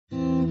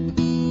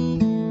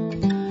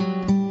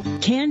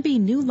Canby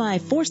New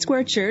Life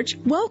Foursquare Church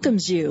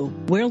welcomes you.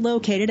 We're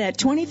located at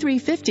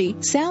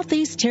 2350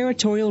 Southeast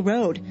Territorial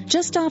Road,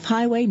 just off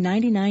Highway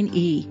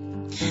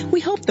 99E.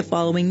 We hope the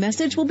following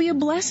message will be a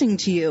blessing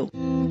to you.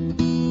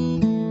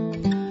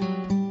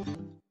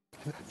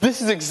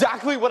 This is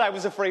exactly what I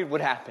was afraid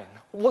would happen.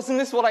 Wasn't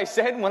this what I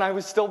said when I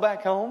was still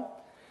back home?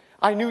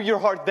 I knew your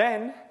heart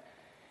then,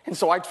 and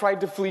so I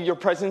tried to flee your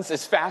presence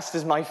as fast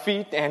as my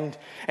feet and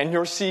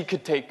your sea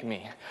could take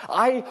me.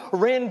 I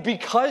ran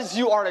because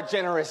you are a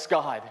generous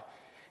God,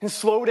 and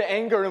slow to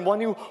anger and one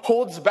who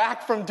holds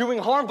back from doing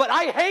harm, but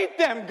I hate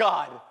them,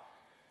 God.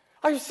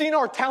 I've seen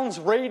our towns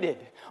raided,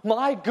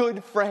 my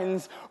good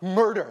friends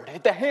murdered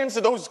at the hands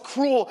of those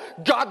cruel,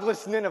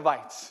 godless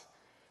Ninevites.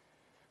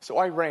 So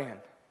I ran. It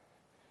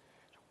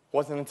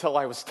wasn't until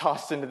I was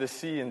tossed into the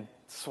sea and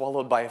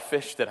swallowed by a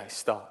fish that I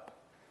stopped.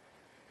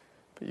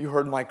 But you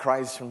heard my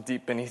cries from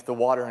deep beneath the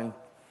water, and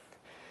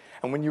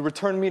when you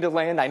returned me to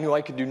land, I knew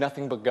I could do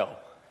nothing but go.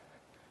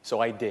 So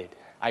I did.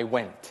 I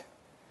went.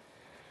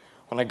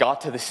 When I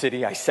got to the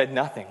city, I said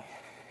nothing,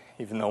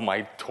 even though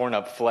my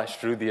torn-up flesh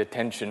drew the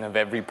attention of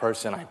every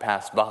person I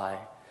passed by.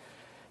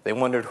 They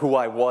wondered who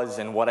I was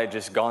and what I'd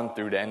just gone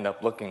through to end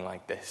up looking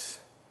like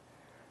this.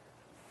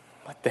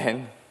 But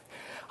then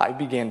I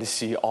began to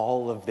see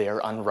all of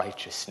their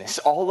unrighteousness,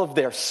 all of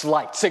their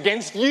slights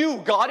against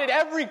you, God, at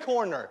every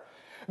corner.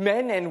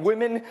 Men and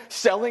women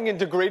selling and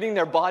degrading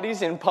their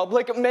bodies in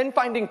public. Men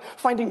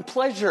finding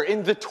pleasure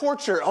in the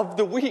torture of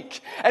the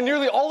weak. And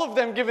nearly all of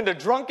them given to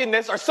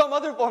drunkenness or some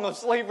other form of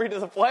slavery to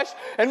the flesh.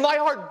 And my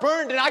heart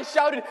burned and I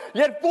shouted,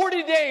 "Yet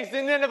 40 days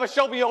and Nineveh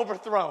shall be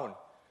overthrown."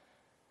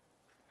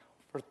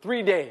 For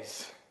 3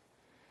 days,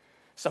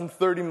 some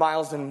 30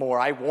 miles and more,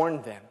 I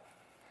warned them.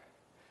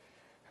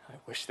 I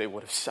wish they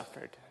would have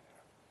suffered.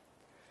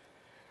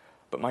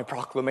 But my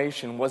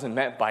proclamation wasn't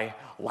met by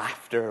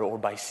laughter or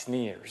by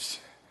sneers.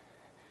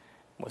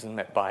 It wasn't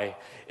met by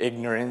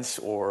ignorance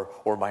or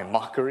by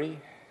mockery,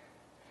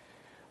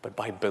 but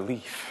by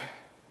belief,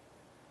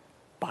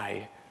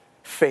 by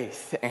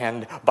faith,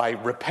 and by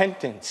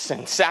repentance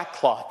and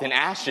sackcloth and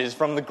ashes,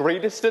 from the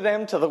greatest of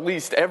them to the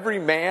least, every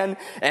man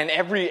and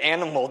every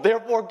animal.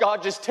 Therefore,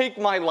 God, just take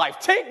my life.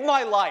 Take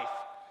my life.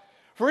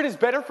 For it is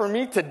better for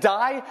me to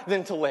die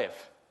than to live.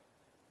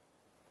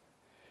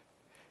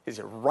 Is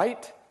it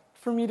right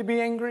for me to be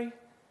angry?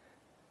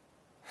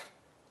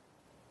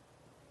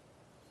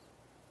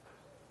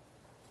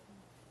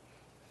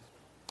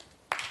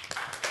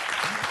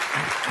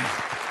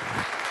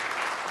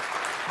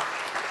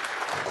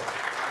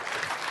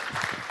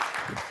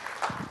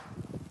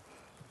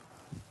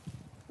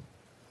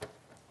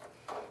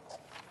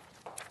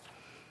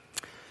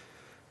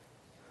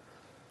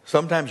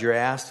 Sometimes you're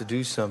asked to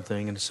do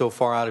something and it's so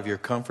far out of your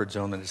comfort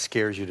zone that it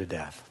scares you to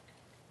death.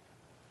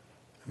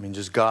 I mean,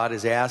 just God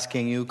is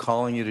asking you,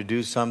 calling you to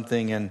do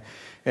something,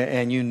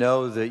 and you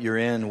know that you're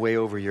in way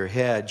over your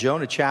head.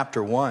 Jonah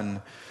chapter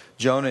 1,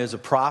 Jonah is a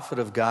prophet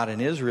of God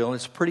in Israel, and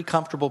it's a pretty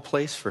comfortable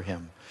place for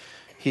him.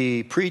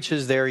 He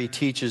preaches there, he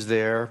teaches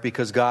there,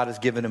 because God has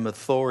given him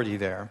authority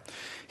there.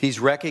 He's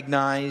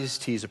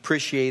recognized, he's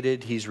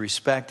appreciated, he's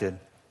respected.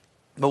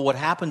 But what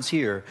happens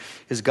here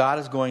is God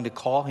is going to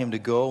call him to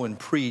go and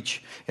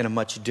preach in a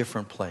much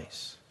different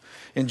place.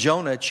 In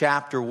Jonah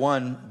chapter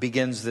 1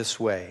 begins this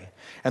way.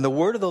 And the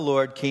word of the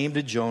Lord came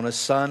to Jonah,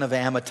 son of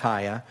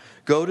Amittai,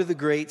 go to the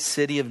great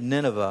city of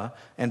Nineveh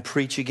and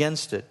preach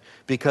against it,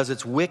 because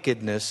its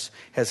wickedness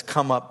has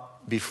come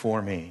up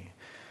before me.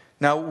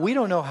 Now, we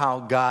don't know how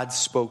God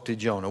spoke to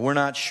Jonah. We're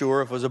not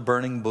sure if it was a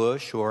burning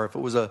bush or if it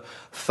was a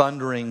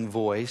thundering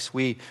voice.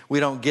 We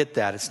don't get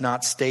that. It's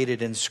not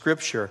stated in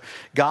Scripture.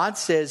 God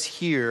says,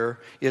 here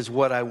is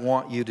what I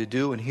want you to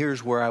do, and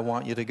here's where I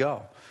want you to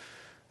go.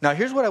 Now,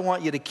 here's what I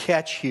want you to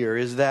catch here,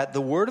 is that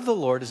the word of the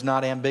Lord is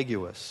not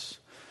ambiguous.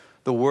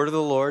 The word of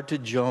the Lord to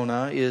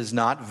Jonah is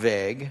not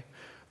vague.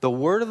 The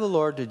word of the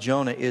Lord to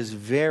Jonah is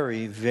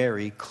very,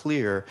 very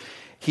clear.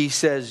 He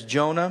says,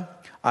 Jonah,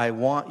 I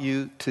want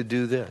you to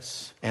do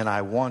this, and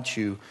I want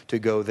you to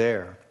go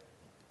there.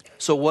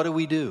 So what do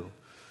we do?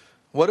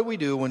 What do we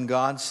do when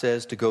God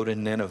says to go to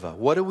Nineveh?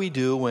 What do we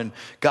do when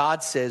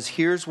God says,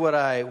 here's what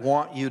I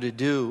want you to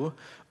do,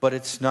 but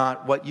it's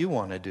not what you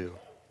want to do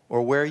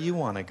or where you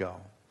want to go?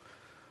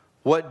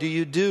 What do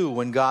you do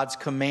when God's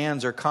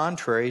commands are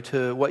contrary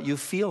to what you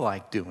feel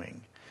like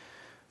doing?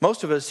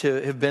 Most of us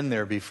have been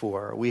there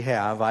before. We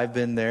have. I've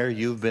been there.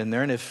 You've been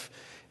there. And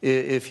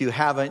if you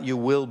haven't, you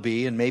will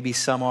be. And maybe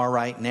some are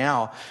right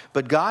now.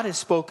 But God has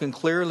spoken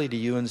clearly to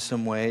you in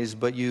some ways,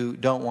 but you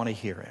don't want to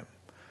hear him.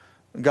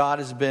 God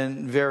has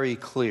been very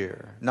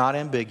clear. Not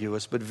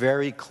ambiguous, but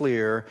very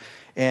clear.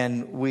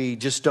 And we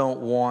just don't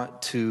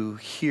want to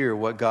hear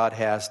what God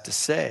has to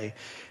say.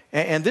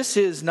 And this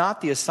is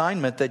not the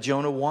assignment that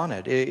Jonah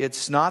wanted.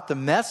 It's not the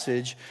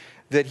message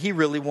that he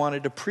really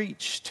wanted to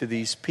preach to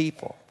these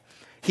people.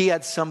 He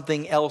had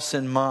something else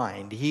in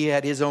mind. He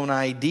had his own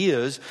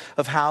ideas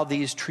of how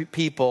these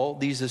people,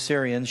 these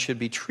Assyrians, should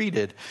be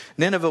treated.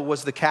 Nineveh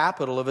was the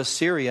capital of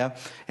Assyria,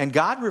 and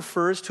God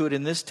refers to it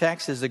in this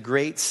text as a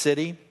great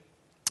city.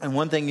 And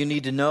one thing you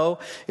need to know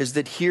is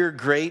that here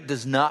great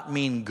does not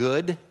mean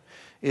good.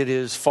 It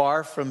is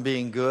far from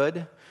being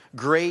good.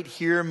 Great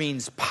here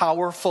means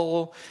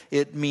powerful.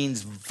 It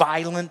means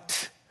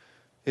violent.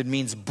 It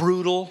means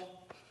brutal.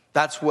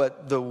 That's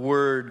what the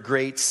word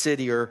great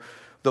city, or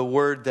the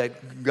word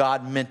that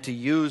God meant to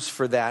use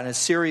for that. And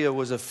Assyria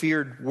was a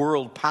feared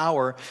world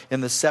power in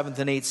the 7th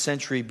and 8th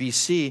century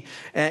BC.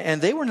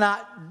 And they were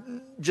not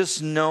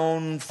just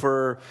known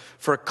for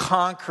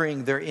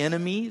conquering their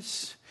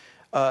enemies.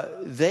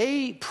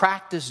 They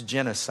practiced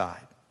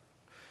genocide.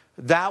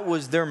 That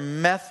was their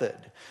method.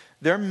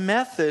 Their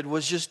method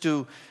was just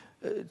to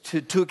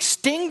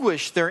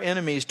extinguish their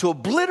enemies, to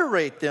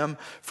obliterate them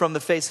from the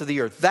face of the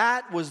earth.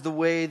 That was the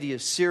way the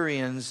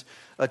Assyrians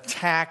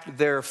attacked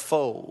their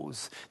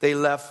foes. They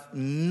left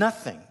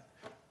nothing.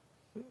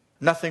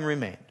 Nothing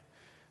remained.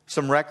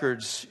 Some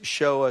records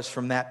show us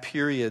from that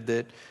period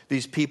that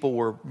these people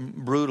were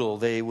brutal.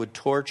 They would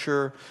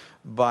torture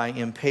by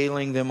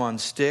impaling them on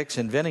sticks,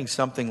 inventing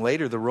something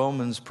later the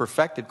Romans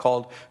perfected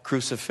called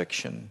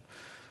crucifixion.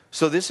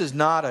 So this is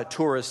not a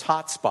tourist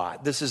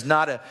hotspot. This is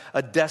not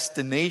a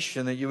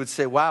destination that you would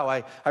say, wow,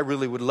 I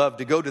really would love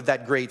to go to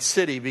that great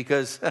city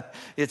because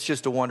it's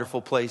just a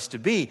wonderful place to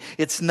be.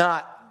 It's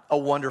not a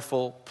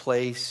wonderful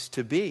place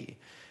to be.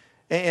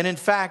 And in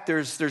fact,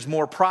 there's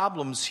more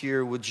problems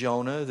here with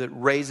Jonah that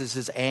raises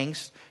his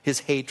angst, his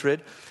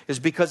hatred, is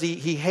because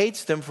he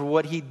hates them for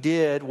what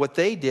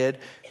they did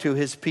to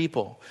his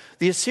people.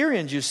 The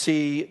Assyrians, you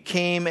see,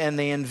 came and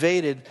they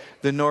invaded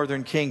the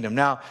northern kingdom.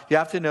 Now, you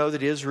have to know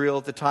that Israel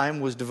at the time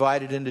was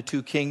divided into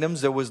two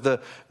kingdoms. There was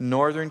the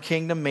northern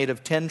kingdom made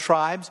of 10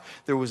 tribes.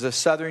 There was a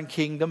southern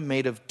kingdom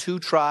made of 2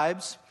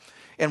 tribes.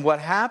 And what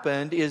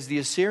happened is the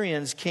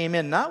Assyrians came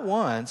in not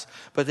once,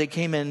 but they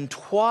came in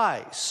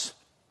twice.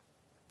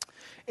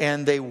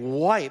 And they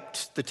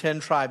wiped the 10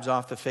 tribes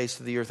off the face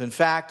of the earth. In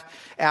fact,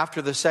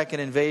 after the second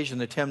invasion,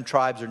 the 10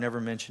 tribes are never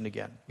mentioned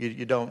again.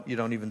 You don't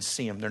even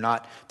see them. They're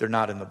not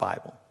in the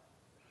Bible.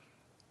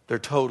 They're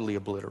totally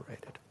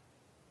obliterated.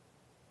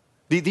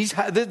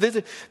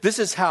 This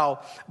is how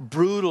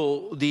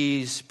brutal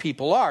these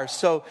people are.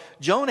 So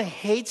Jonah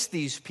hates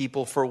these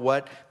people for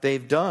what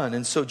they've done.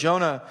 And so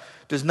Jonah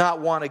does not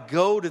want to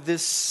go to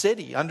this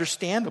city,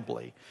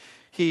 understandably.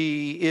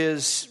 He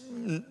is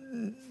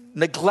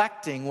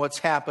neglecting what's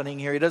happening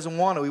here. He doesn't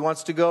want to. He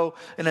wants to go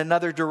in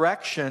another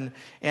direction.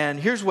 And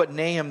here's what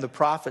Nahum the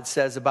prophet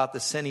says about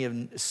the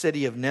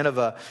city of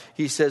Nineveh.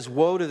 He says,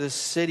 woe to the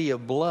city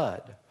of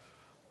blood,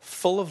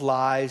 full of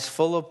lies,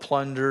 full of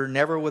plunder,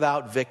 never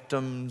without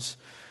victims,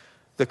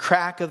 the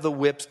crack of the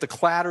whips, the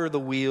clatter of the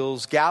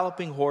wheels,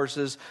 galloping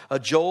horses, a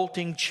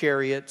jolting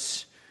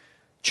chariots,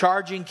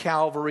 charging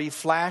cavalry,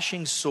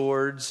 flashing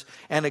swords,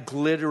 and a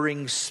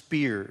glittering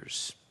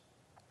spears.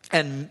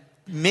 And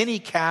many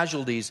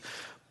casualties,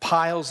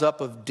 piles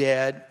of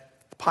dead,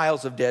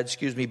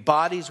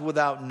 bodies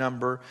without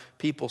number,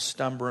 people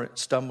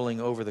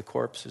stumbling over the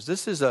corpses.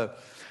 This is a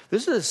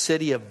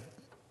city of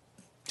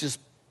just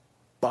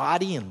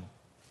body and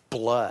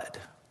blood.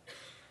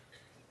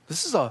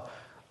 This is a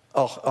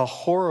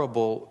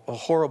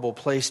horrible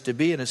place to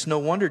be, and it's no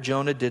wonder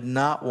Jonah did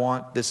not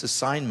want this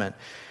assignment.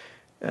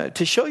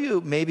 To show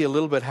you maybe a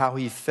little bit how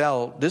he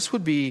felt, this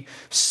would be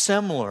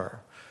similar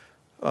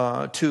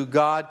to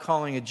God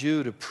calling a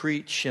Jew to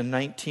preach in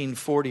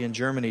 1940 in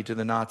Germany to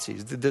the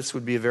Nazis. This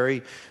would be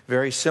very,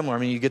 very similar. I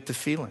mean, you get the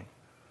feeling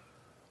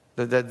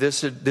that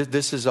this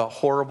is a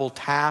horrible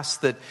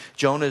task that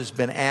Jonah has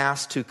been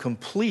asked to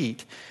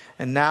complete.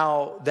 And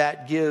now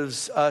that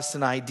gives us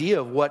an idea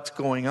of what's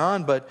going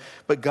on. But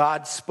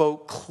God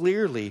spoke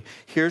clearly.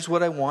 Here's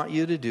what I want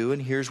you to do,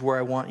 and here's where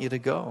I want you to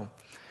go.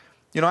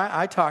 You know,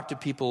 I talk to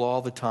people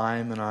all the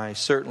time, and I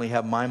certainly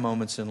have my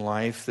moments in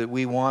life that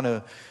we want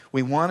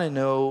to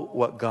know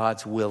what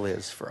God's will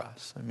is for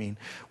us. I mean,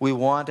 we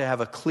want to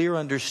have a clear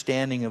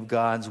understanding of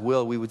God's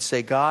will. We would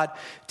say, God,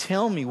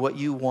 tell me what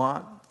you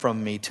want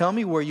from me. Tell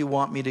me where you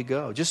want me to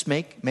go. Just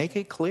make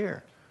it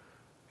clear.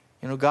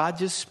 You know, God,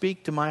 just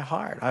speak to my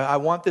heart. I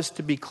want this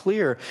to be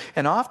clear.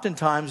 And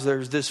oftentimes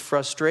there's this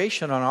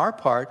frustration on our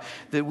part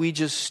that we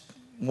just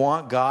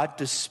want God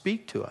to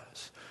speak to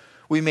us.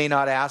 We may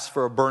not ask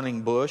for a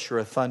burning bush or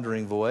a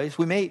thundering voice.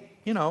 We may,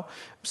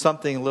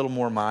 something a little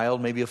more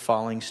mild, maybe a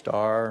falling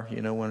star,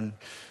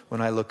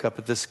 when I look up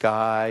at the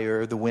sky,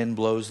 or the wind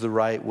blows the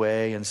right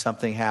way and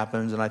something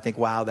happens and I think,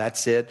 wow,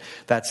 that's it.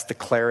 That's the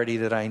clarity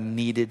that I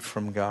needed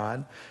from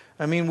God.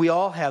 I mean, we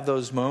all have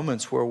those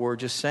moments where we're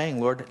just saying,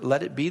 Lord,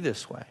 let it be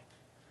this way.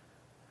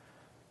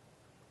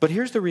 But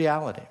here's the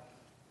reality.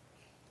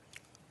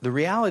 The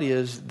reality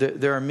is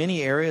that there are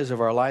many areas of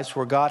our lives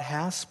where God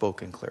has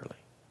spoken clearly.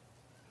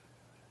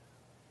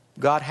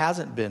 God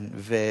hasn't been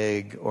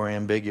vague or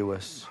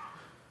ambiguous.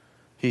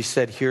 He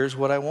said, here's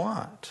what I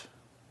want.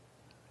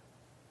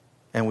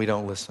 And we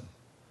don't listen.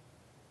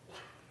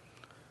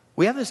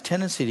 We have this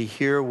tendency to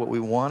hear what we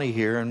want to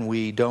hear, and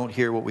we don't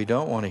hear what we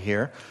don't want to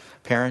hear.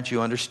 Parents,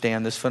 you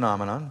understand this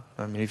phenomenon.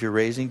 I mean, if you're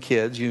raising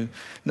kids, you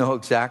know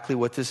exactly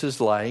what this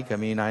is like. I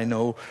mean, I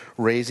know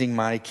raising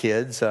my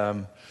kids.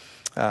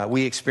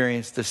 we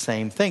experience the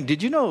same thing.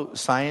 Did you know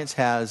science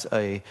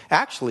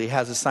actually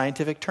has a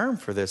scientific term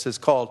for this? It's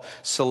called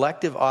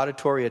selective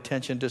auditory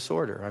attention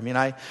disorder.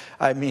 I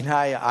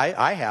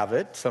have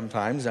it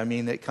sometimes.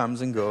 It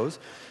comes and goes.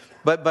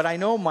 But I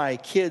know my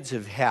kids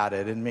have had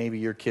it, and maybe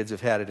your kids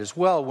have had it as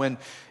well, when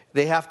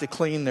they have to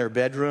clean their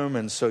bedroom,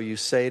 and so you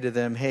say to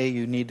them, hey,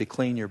 you need to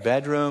clean your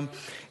bedroom,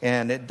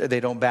 and they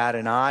don't bat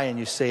an eye, and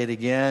you say it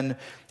again,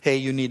 hey,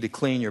 you need to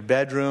clean your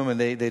bedroom, and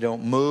they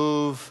don't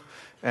move.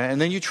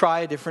 And then you try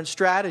a different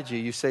strategy.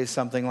 You say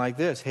something like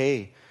this,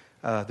 hey,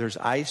 there's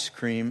ice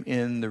cream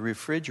in the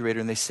refrigerator.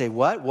 And they say,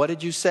 what? What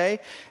did you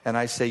say? And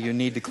I say, you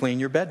need to clean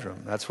your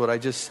bedroom. That's what I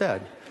just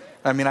said.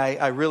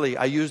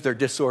 I use their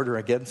disorder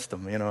against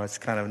them.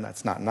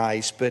 That's not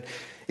nice, but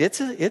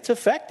it's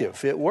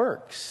effective. It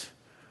works.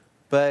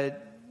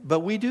 But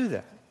we do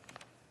that.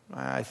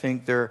 I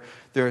think there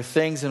are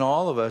things in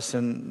all of us,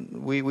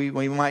 and we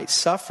might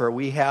suffer.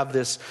 We have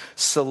this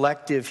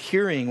selective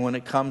hearing when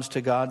it comes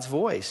to God's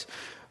voice.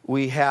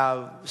 We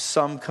have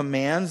some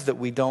commands that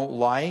we don't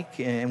like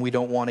and we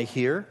don't want to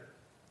hear.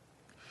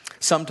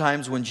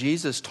 Sometimes when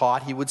Jesus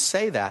taught, he would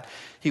say that.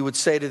 He would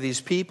say to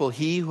these people,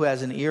 he who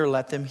has an ear,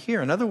 let them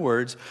hear. In other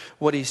words,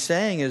 what he's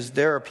saying is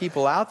there are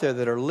people out there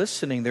that are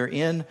listening. They're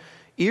in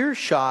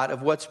earshot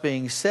of what's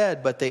being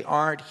said, but they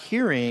aren't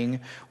hearing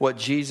what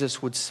Jesus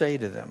would say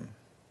to them.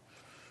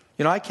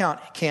 I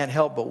can't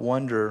help but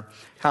wonder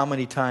how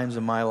many times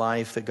in my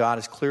life that God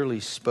has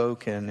clearly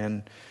spoken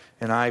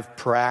and I've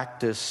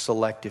practiced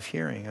selective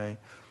hearing.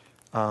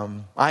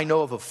 I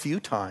know of a few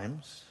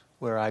times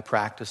where I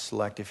practiced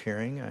selective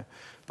hearing,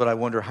 but I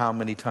wonder how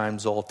many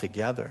times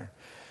altogether.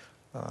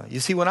 You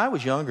see, when I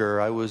was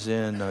younger, I was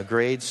in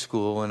grade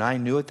school, and I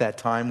knew at that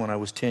time when I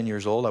was 10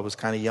 years old, I was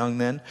kind of young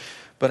then,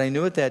 but I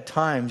knew at that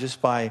time,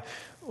 just by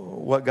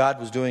what God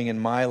was doing in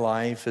my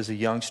life as a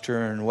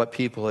youngster and what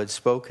people had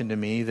spoken to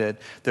me, that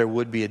there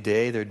would be a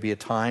day, there'd be a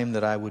time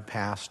that I would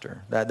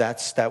pastor.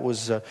 That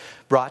was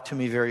brought to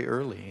me very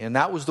early. And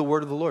that was the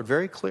word of the Lord,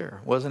 very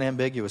clear. It wasn't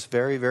ambiguous,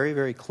 very, very,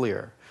 very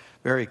clear.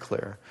 Very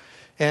clear.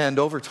 And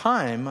over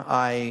time,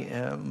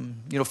 I,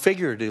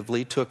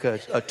 figuratively took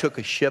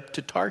a ship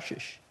to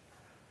Tarshish.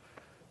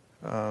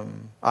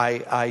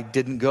 I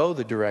didn't go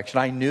the direction.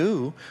 I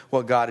knew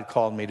what God had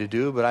called me to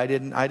do, but I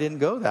didn't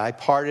go there. I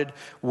parted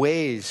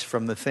ways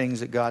from the things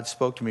that God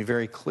spoke to me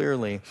very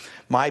clearly.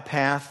 My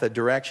path, the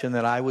direction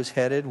that I was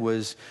headed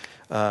was,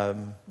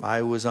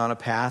 I was on a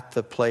path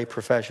to play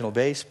professional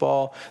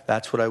baseball.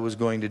 That's what I was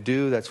going to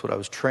do. That's what I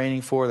was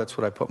training for. That's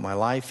what I put my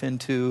life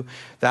into.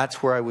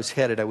 That's where I was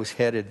headed. I was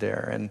headed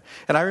there. And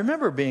I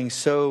remember being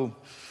so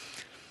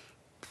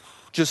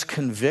just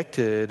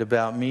convicted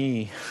about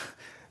me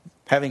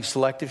having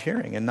selective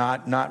hearing and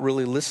not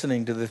really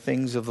listening to the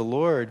things of the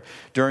Lord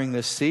during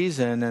this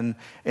season.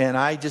 And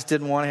I just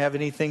didn't want to have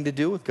anything to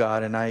do with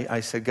God. And I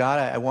said, God,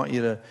 I want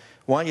you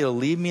to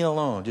leave me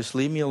alone. Just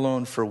leave me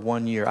alone for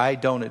 1 year. I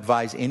don't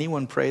advise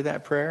anyone pray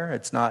that prayer.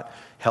 It's not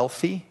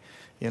healthy.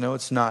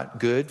 It's not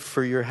good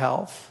for your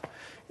health.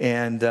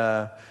 And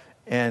I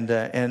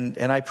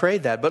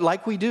prayed that. But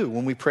like we do,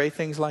 when we pray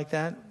things like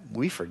that,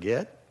 we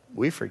forget.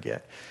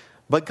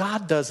 But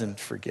God doesn't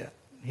forget.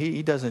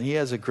 He doesn't. He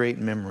has a great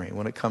memory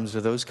when it comes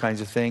to those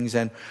kinds of things.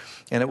 And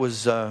it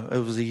was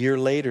a year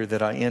later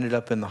that I ended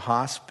up in the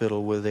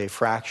hospital with a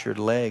fractured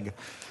leg.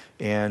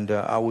 And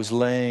I was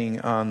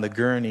laying on the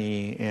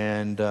gurney,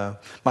 and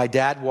my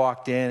dad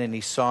walked in and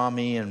he saw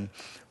me, and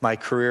my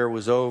career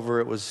was over.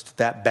 It was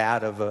that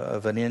bad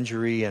of an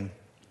injury, and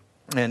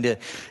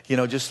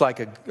just like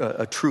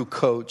a true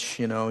coach,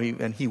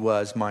 he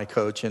was my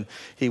coach, and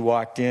he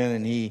walked in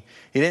and he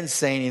didn't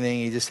say anything.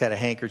 He just had a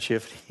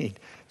handkerchief. He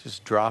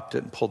just dropped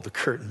it and pulled the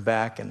curtain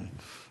back and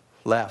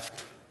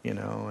left,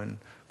 and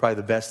probably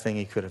the best thing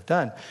he could have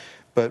done.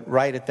 But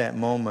right at that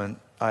moment,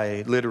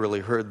 I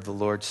literally heard the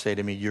Lord say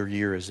to me, your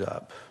year is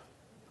up.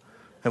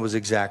 It was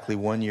exactly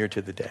 1 year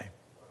to the day.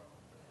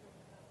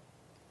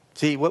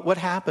 See, what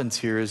happens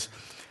here is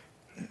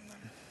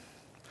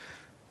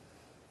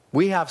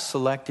we have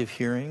selective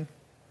hearing,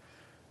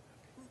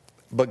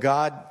 but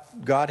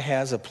God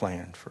has a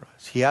plan for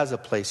us. He has a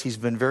place. He's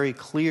been very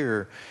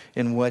clear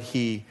in what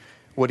He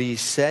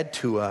said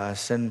to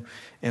us, and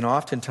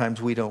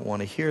oftentimes we don't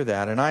want to hear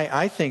that. And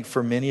I think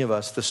for many of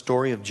us, the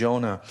story of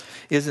Jonah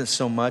isn't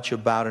so much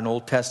about an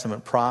Old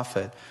Testament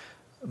prophet,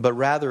 but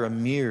rather a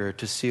mirror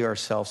to see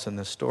ourselves in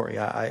this story.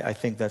 I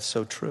think that's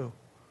so true.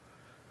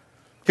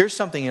 Here's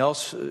something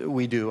else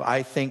we do.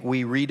 I think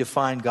we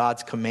redefine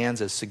God's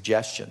commands as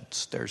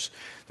suggestions.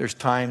 There's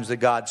times that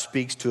God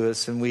speaks to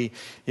us, and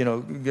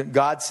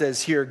God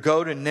says here,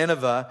 go to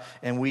Nineveh,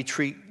 and we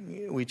treat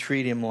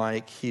him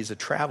like he's a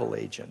travel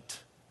agent,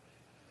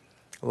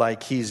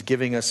 like he's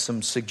giving us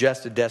some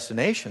suggested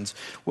destinations.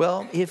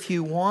 Well, if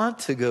you want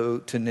to go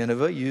to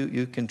Nineveh,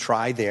 you can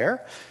try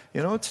there.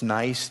 It's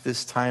nice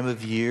this time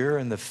of year,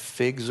 and the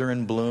figs are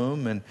in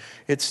bloom, and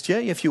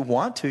if you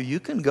want to,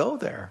 you can go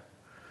there.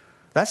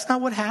 That's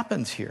not what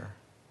happens here.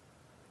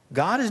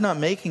 God is not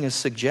making a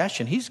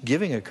suggestion. He's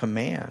giving a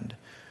command.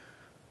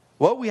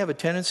 what we have a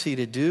tendency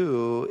to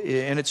do,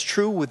 and it's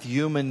true with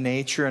human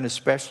nature and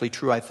especially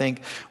true, I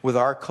think, with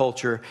our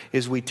culture,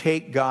 is we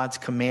take God's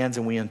commands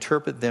and we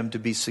interpret them to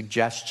be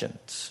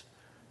suggestions.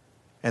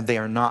 And they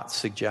are not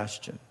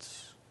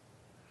suggestions.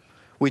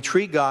 We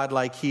treat God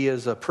like He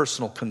is a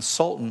personal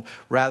consultant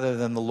rather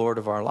than the Lord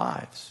of our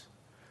lives.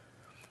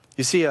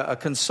 You see, a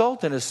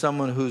consultant is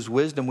someone whose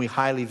wisdom we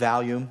highly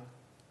value.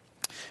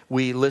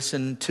 We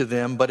listen to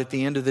them, but at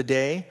the end of the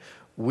day,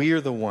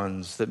 we're the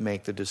ones that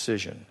make the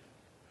decision.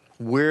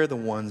 We're the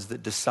ones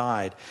that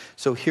decide.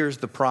 So here's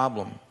the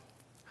problem.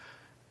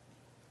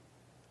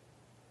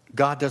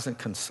 God doesn't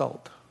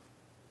consult.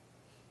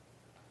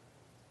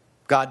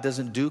 God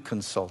doesn't do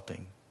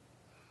consulting.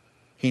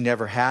 He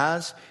never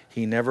has.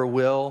 He never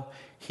will.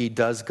 He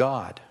does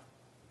God.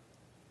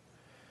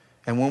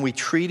 And when we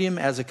treat Him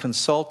as a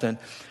consultant,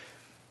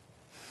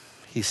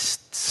 He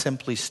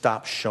simply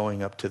stops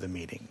showing up to the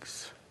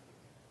meetings.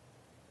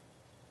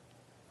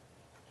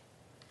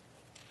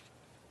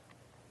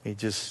 He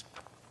just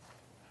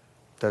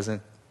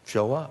doesn't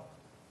show up.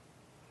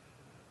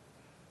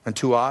 And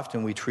too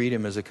often we treat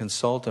Him as a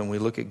consultant. We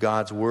look at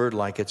God's Word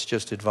like it's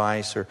just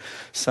advice or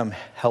some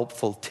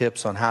helpful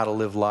tips on how to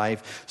live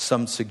life,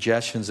 some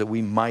suggestions that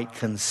we might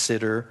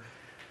consider.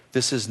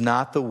 This is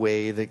not the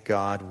way that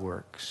God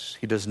works.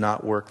 He does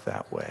not work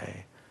that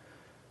way.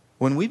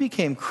 When we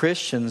became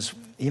Christians,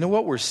 you know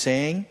what we're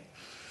saying?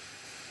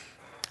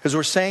 Because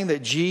we're saying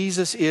that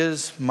Jesus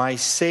is my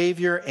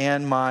Savior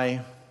and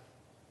my...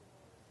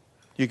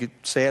 You could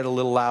say it a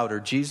little louder.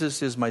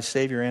 Jesus is my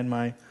Savior and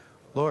my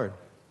Lord.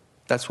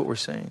 That's what we're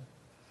saying.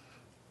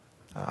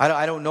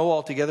 I don't know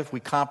altogether if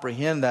we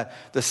comprehend that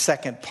the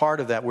second part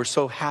of that. We're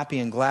so happy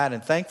and glad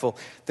and thankful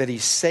that He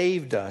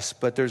saved us,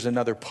 but there's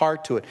another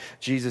part to it.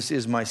 Jesus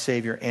is my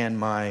Savior and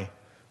my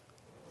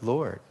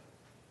Lord.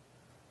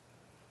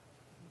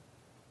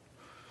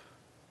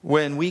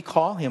 When we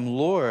call Him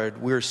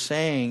Lord, we're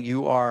saying,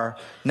 you are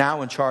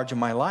now in charge of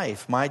my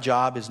life. My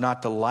job is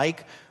not to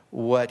like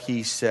what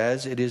He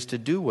says, it is to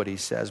do what He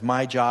says.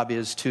 My job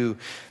is to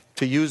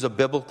use a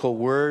biblical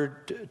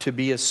word, to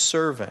be a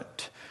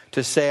servant,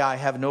 to say I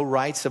have no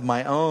rights of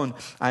my own.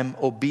 I'm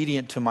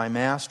obedient to my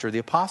master. The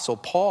Apostle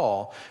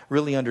Paul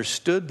really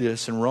understood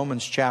this in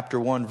Romans chapter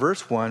 1,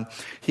 verse 1.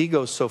 He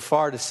goes so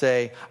far to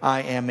say,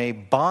 I am a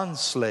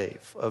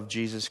bondslave of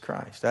Jesus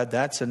Christ.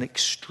 That's an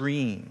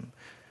extreme.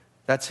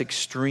 That's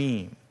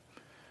extreme.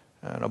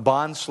 And a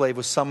bondslave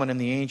was someone in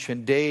the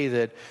ancient day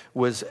that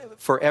was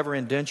forever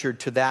indentured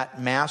to that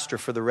master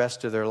for the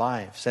rest of their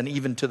lives, and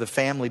even to the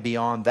family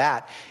beyond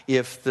that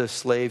if the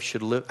slave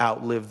should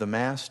outlive the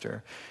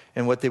master.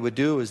 And what they would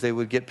do is they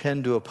would get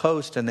pinned to a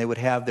post and they would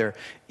have their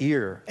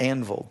ear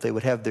anviled. They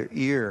would have their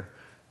ear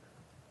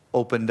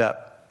opened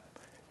up,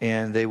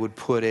 and they would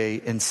put a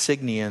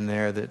insignia in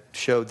there that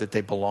showed that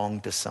they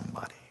belonged to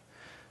somebody.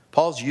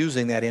 Paul's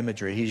using that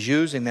imagery. He's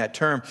using that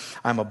term,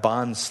 I'm a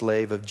bond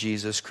slave of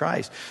Jesus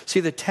Christ.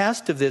 See, the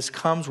test of this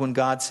comes when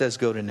God says,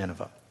 go to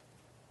Nineveh.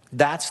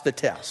 That's the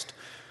test.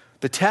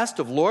 The test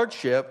of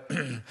lordship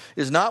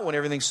is not when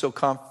everything's so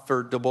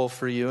comfortable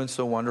for you and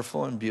so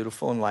wonderful and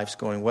beautiful and life's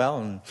going well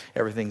and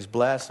everything's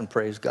blessed and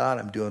praise God,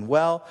 I'm doing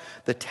well.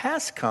 The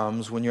test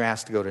comes when you're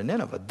asked to go to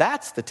Nineveh.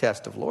 That's the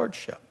test of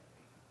lordship.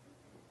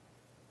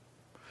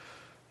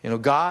 You know,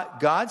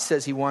 God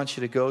says He wants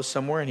you to go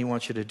somewhere and He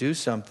wants you to do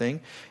something.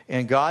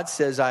 And God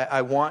says,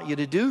 I want you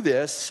to do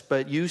this,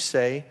 but you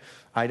say,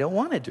 I don't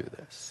want to do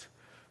this.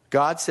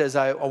 God says,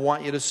 I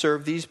want you to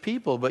serve these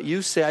people, but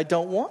you say, I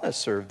don't want to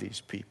serve these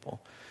people.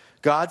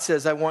 God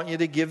says, I want you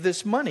to give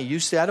this money.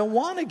 You say, I don't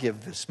want to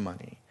give this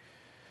money.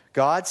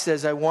 God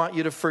says, I want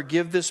you to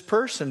forgive this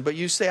person, but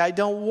you say, I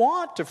don't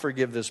want to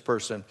forgive this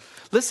person.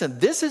 Listen,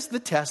 this is the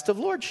test of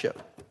lordship.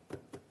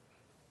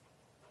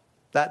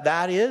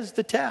 That is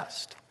the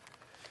test.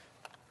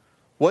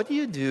 What do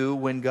you do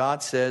when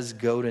God says,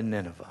 go to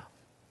Nineveh?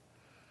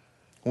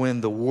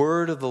 When the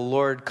word of the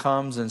Lord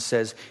comes and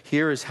says,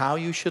 here is how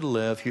you should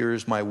live, here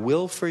is my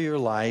will for your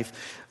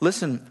life.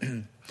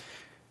 Listen,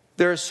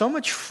 there is so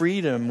much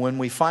freedom when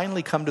we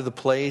finally come to the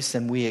place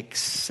and we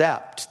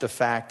accept the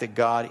fact that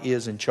God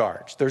is in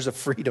charge. There's a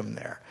freedom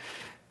there.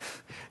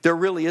 There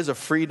really is a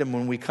freedom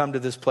when we come to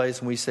this place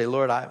and we say,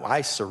 Lord,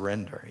 I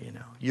surrender. You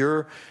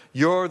know,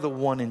 you're the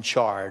one in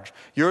charge.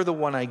 You're the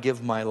one I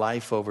give my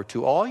life over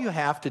to. All you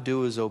have to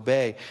do is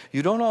obey.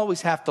 You don't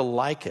always have to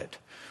like it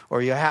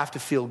or you have to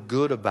feel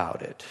good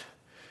about it.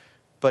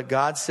 But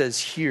God says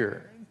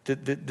here,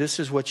 this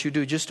is what you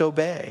do. Just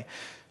obey.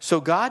 So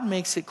God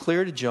makes it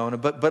clear to Jonah.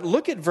 But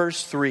look at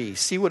verse 3.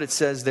 See what it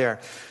says there.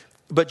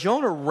 But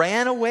Jonah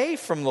ran away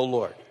from the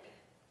Lord.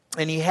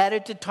 And he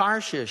headed to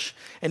Tarshish,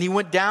 and he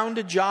went down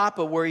to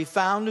Joppa, where he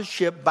found a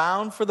ship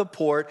bound for the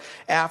port.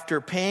 After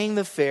paying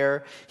the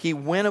fare, he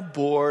went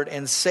aboard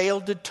and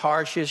sailed to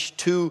Tarshish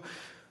to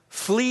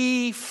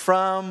flee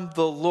from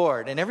the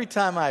Lord. And every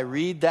time I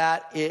read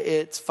that,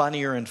 it's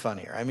funnier and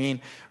funnier. I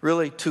mean,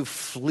 really, to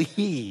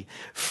flee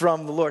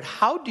from the Lord.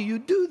 How do you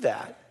do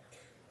that?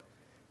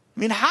 I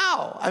mean,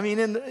 how? I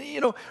mean,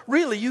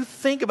 really, you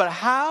think about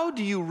how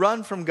do you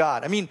run from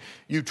God? I mean,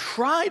 you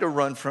try to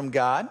run from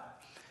God,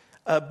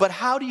 but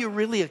how do you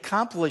really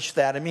accomplish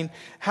that? I mean,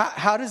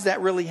 how does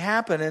that really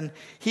happen? And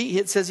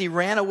it says he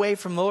ran away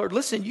from the Lord.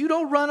 Listen, you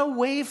don't run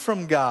away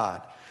from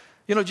God.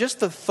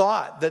 Just the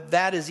thought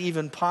that is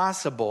even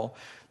possible,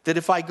 that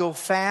if I go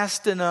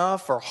fast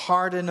enough or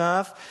hard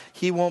enough,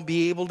 he won't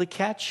be able to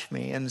catch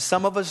me. And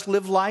some of us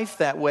live life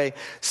that way.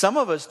 Some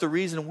of us, the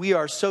reason we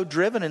are so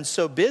driven and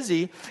so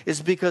busy is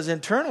because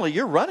internally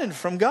you're running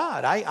from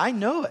God. I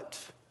know it.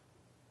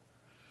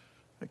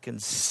 I can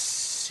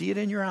see it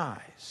in your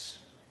eyes.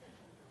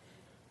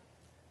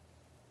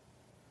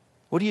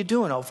 What are you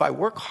doing? Oh, if I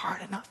work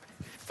hard enough,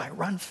 if I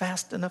run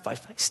fast enough,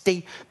 if I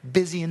stay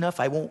busy enough,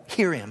 I won't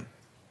hear him.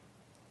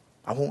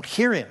 I won't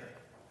hear him.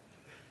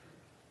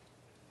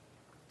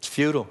 It's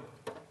futile.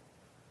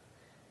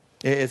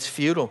 It's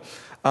futile.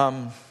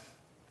 Let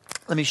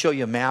me show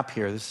you a map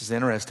here. This is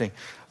interesting.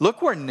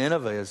 Look where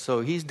Nineveh is.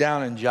 So he's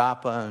down in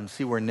Joppa, and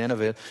see where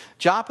Nineveh is.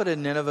 Joppa to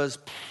Nineveh is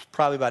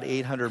probably about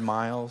 800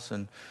 miles.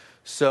 And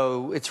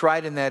so it's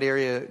right in that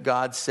area.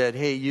 God said,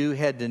 hey, you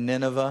head to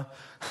Nineveh.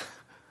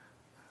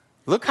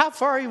 Look how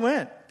far he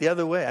went the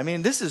other way. I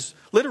mean, this is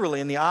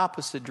literally in the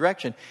opposite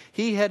direction.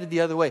 He headed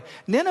the other way.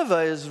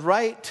 Nineveh is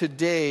right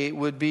today,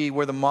 would be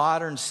where the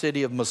modern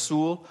city of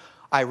Mosul,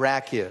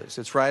 Iraq is.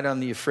 It's right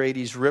on the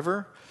Euphrates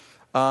River.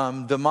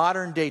 The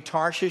modern day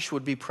Tarshish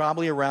would be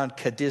probably around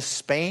Cadiz,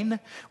 Spain,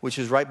 which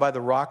is right by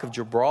the Rock of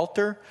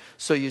Gibraltar.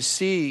 So you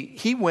see,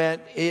 he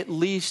went at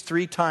least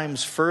 3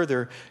 times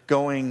further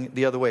going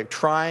the other way,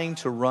 trying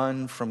to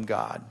run from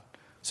God.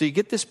 So you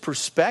get this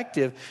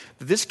perspective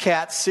that this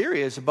cat's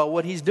serious about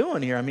what he's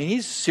doing here. I mean,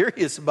 he's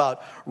serious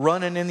about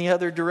running in the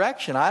other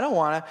direction. I don't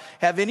want to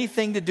have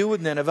anything to do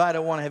with Nineveh. I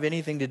don't want to have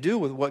anything to do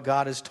with what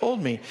God has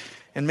told me.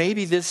 And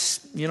maybe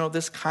this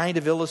kind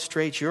of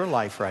illustrates your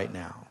life right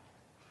now,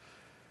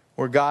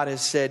 where God has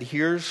said,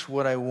 here's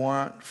what I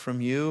want from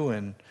you,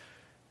 and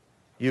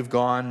you've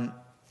gone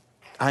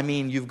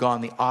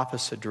the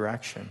opposite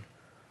direction.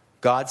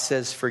 God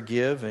says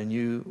forgive, and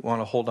you want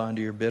to hold on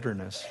to your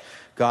bitterness.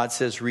 God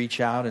says reach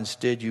out,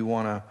 instead you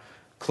want to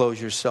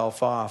close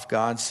yourself off.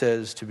 God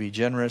says to be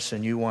generous,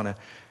 and you want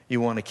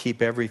to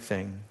keep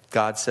everything.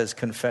 God says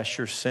confess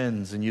your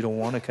sins, and you don't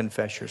want to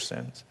confess your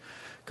sins.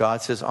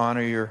 God says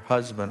honor your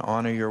husband,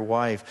 honor your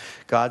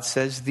wife. God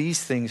says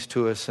these things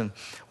to us, and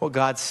what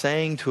God's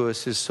saying to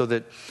us is so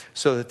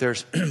that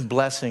there's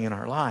blessing in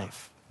our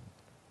life.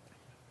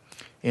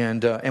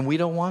 And we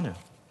don't want to.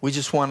 We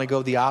just want to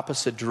go the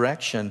opposite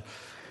direction.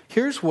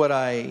 Here's what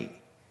I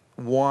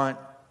want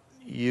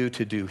you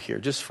to do here,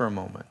 just for a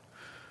moment.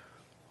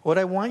 What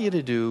I want you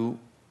to do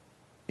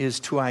is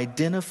to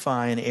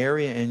identify an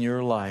area in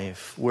your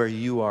life where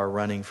you are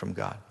running from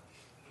God.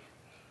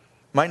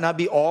 Might not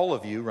be all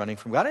of you running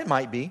from God. It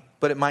might be,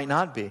 but it might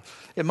not be.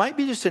 It might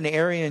be just an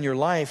area in your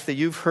life that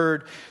you've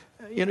heard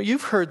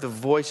the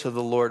voice of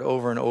the Lord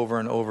over and over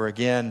and over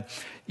again.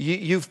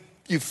 You've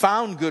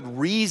found good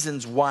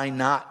reasons why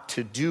not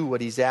to do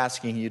what he's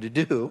asking you to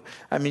do.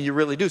 I mean, you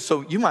really do.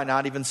 So you might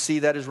not even see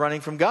that as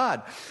running from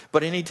God.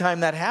 But anytime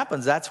that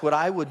happens, that's what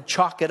I would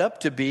chalk it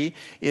up to be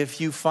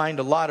if you find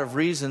a lot of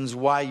reasons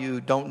why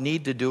you don't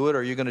need to do it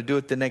or you're going to do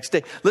it the next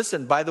day.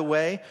 Listen, by the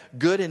way,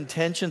 good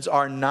intentions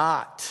are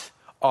not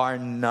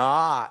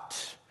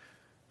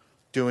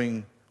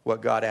doing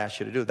what God asks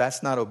you to do.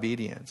 That's not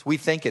obedience. We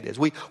think it is.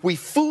 We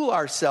fool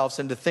ourselves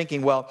into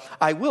thinking, well,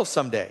 I will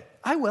someday.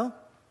 I will.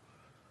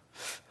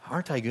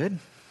 Aren't I good?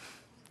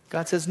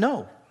 God says,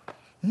 no.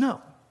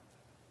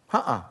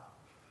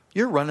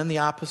 You're running the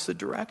opposite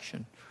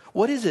direction.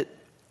 What is it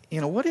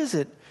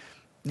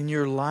in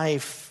your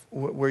life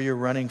where you're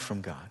running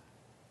from God?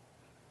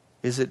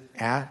 Is it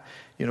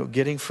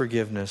getting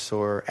forgiveness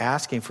or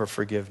asking for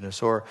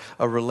forgiveness or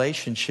a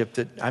relationship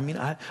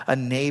a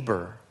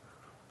neighbor?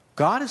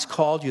 God has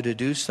called you to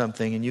do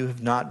something and you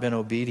have not been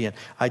obedient.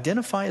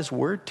 Identify his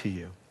word to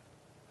you.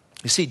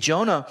 You see,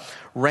 Jonah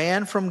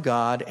ran from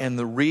God, and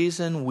the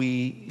reason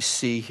we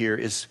see here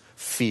is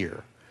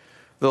fear.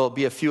 There'll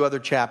be a few other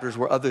chapters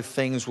where other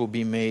things will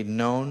be made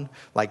known,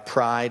 like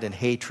pride and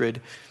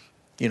hatred.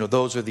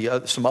 Those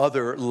are some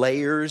other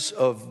layers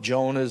of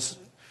Jonah's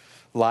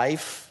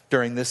life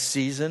during this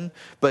season.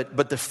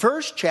 But the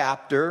first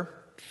chapter,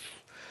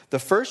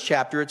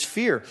 it's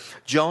fear.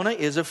 Jonah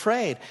is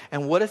afraid.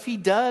 And what if he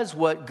does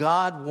what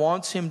God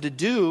wants him to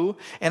do,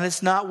 and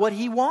it's not what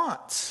he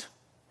wants?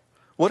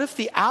 What if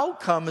the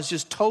outcome is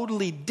just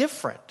totally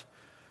different?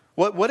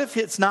 What if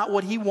it's not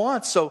what he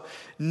wants? So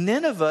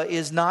Nineveh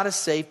is not a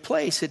safe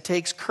place. It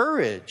takes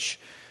courage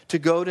to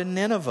go to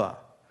Nineveh.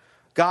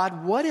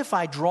 God, what if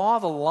I draw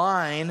the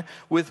line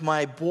with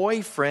my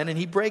boyfriend and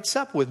he breaks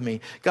up with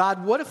me?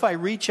 God, what if I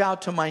reach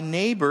out to my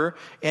neighbor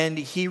and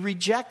he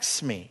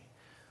rejects me?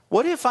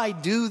 What if I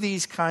do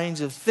these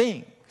kinds of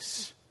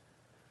things?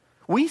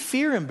 We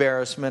fear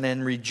embarrassment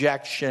and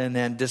rejection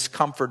and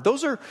discomfort.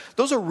 Those are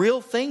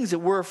real things that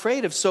we're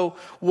afraid of. So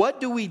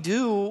what do?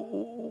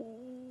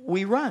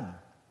 We run.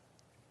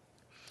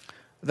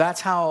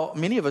 That's how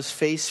many of us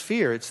face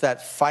fear. It's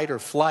that fight or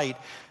flight.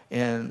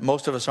 And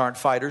most of us aren't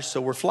fighters,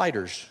 so we're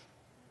flighters.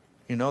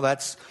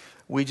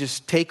 We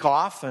just take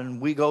off and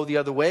we go the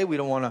other way. We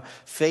don't want to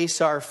face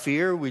our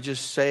fear. We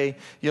just say,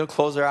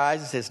 close our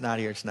eyes and say, it's not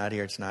here, it's not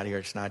here, it's not here,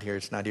 it's not here,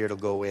 it's not here. It'll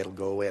go away, it'll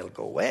go away, it'll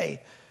go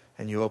away.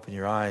 And you open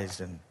your eyes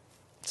and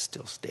it's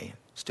still staying,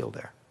 still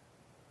there.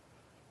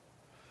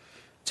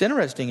 It's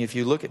interesting if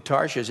you look at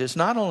Tarshish, it's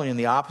not only in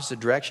the opposite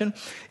direction,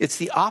 it's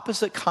the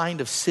opposite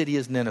kind of city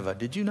as Nineveh.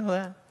 Did you know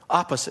that?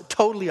 Opposite,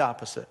 totally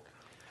opposite.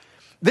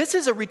 This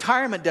is a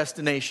retirement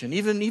destination,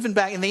 even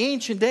back in the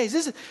ancient days.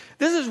 This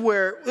is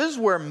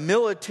where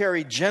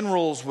military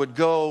generals would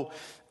go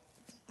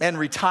and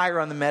retire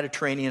on the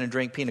Mediterranean and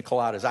drink pina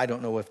coladas. I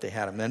don't know if they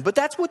had them then, but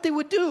that's what they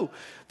would do.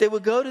 They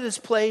would go to this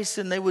place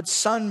and they would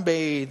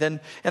sunbathe, and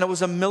it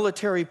was a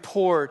military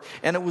port,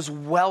 and it was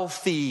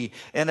wealthy,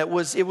 and it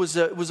was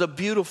a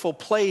beautiful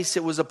place.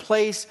 It was a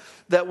place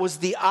that was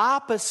the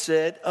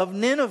opposite of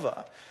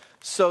Nineveh.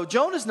 So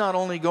Jonah's not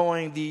only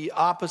going the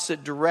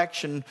opposite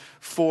direction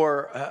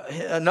for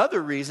another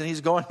reason.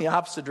 He's going the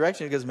opposite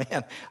direction because,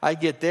 man, I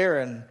get there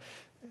and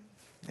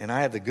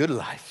I have the good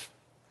life.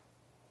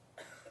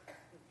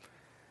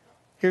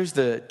 Here's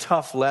the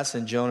tough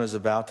lesson Jonah's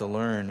about to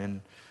learn.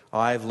 And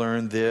I've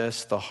learned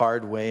this the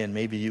hard way, and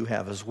maybe you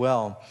have as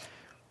well.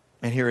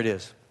 And here it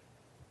is.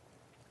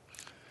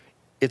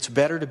 It's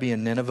better to be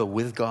in Nineveh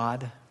with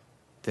God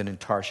than in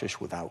Tarshish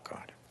without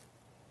God.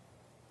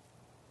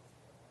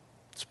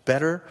 It's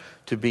better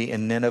to be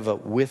in Nineveh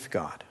with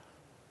God,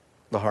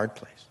 the hard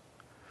place,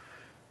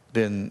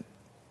 than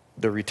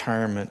the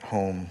retirement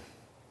home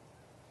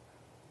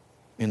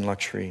in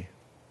luxury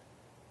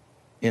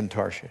in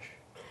Tarshish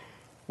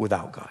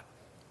without God.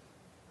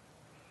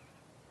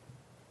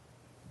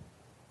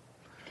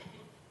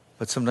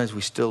 But sometimes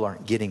we still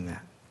aren't getting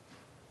that.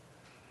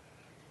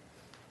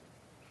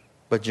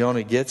 But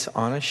Jonah gets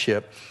on a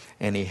ship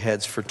and he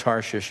heads for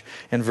Tarshish.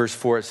 In verse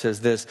 4 it says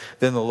this,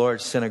 "Then the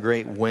Lord sent a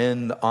great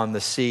wind on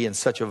the sea, and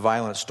such a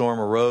violent storm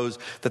arose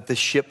that the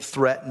ship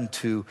threatened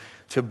to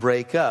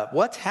break up."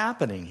 What's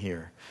happening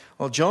here?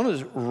 Well,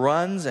 Jonah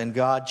runs and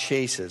God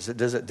chases.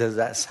 Does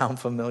that sound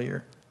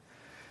familiar?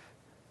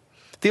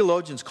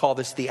 Theologians call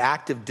this the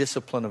active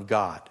discipline of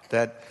God.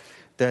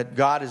 That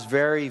God is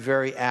very,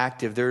 very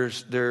active.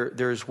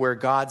 There's where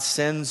God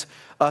sends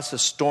us a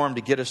storm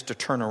to get us to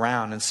turn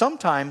around. And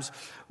sometimes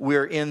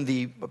we're in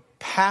the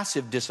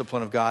passive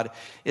discipline of God.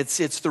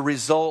 It's the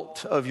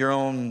result of your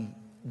own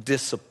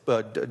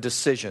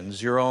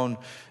decisions, your own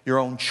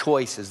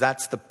choices.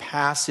 That's the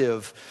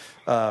passive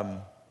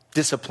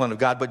discipline of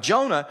God. But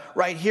Jonah,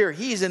 right here,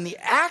 he's in the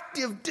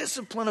active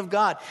discipline of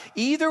God.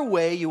 Either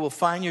way, you will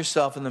find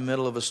yourself in the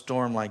middle of a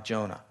storm like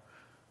Jonah.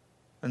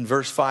 In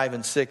verse 5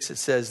 and 6, it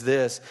says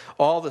this,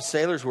 "All the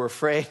sailors were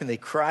afraid, and they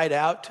cried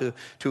out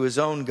to his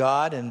own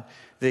God, and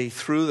they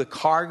threw the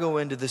cargo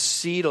into the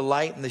sea to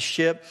lighten the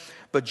ship.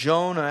 But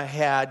Jonah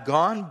had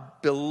gone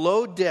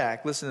below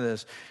deck," listen to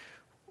this,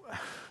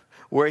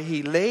 "where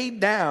he laid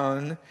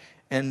down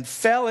and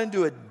fell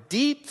into a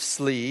deep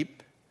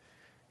sleep.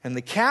 And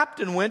the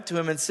captain went to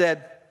him and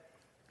said,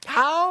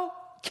 'How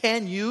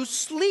can you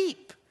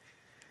sleep?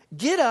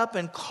 Get up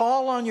and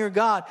call on your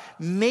God.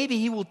 Maybe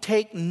he will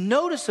take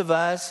notice of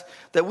us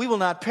that we will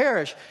not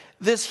perish.'"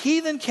 This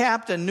heathen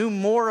captain knew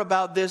more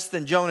about this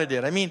than Jonah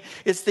did. I mean,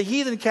 it's the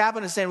heathen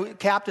captain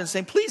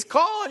saying, "Please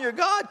call on your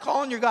God,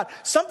 call on your God."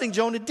 Something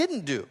Jonah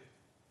didn't do.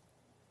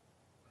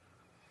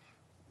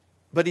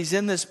 But he's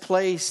in this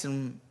place,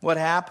 and what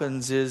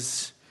happens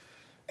is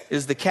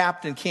the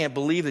captain can't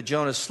believe that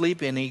Jonah's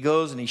sleeping, and he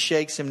goes and he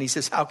shakes him and he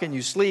says, "How can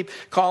you sleep?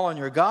 Call on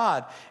your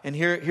God." And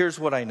here's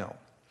what I know.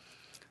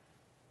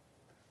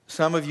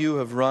 Some of you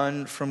have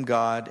run from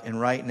God, and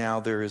right now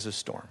there is a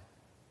storm.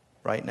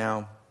 Right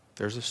now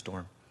there's a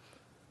storm.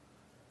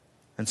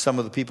 And some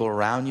of the people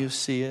around you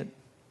see it.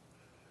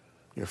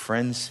 Your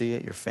friends see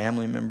it. Your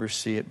family members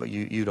see it, but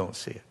you don't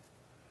see it.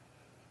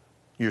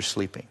 You're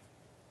sleeping.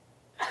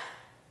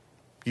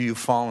 You've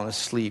fallen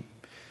asleep.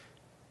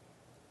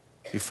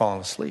 You've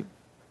fallen asleep.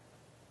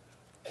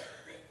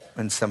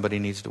 And somebody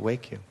needs to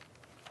wake you.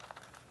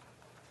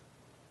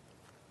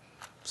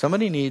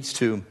 Somebody needs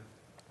to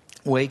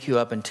wake you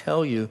up and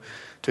tell you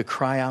to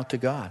cry out to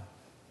God.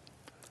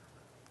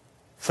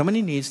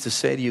 Somebody needs to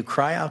say to you,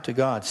 cry out to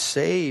God.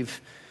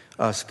 Save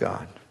us,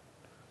 God.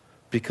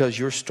 Because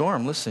your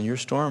storm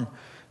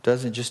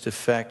doesn't just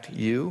affect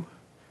you.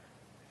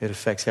 It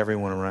affects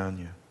everyone around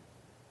you.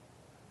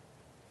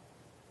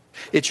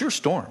 It's your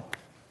storm.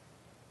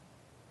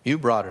 You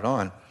brought it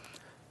on.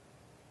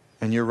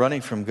 And you're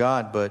running from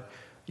God, but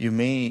you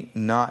may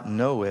not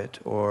know it,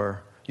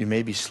 or you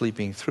may be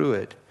sleeping through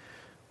it,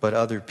 but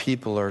other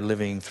people are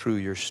living through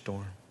your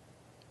storm.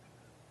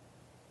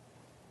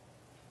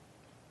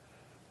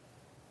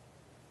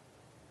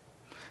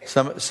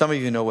 Some of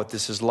you know what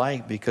this is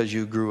like because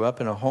you grew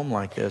up in a home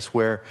like this,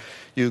 where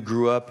you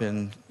grew up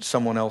in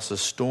someone else's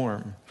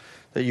storm,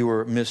 that you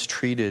were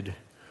mistreated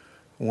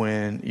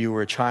when you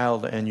were a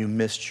child and you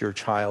missed your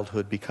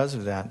childhood because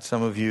of that.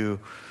 Some of you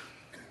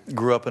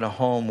grew up in a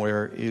home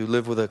where you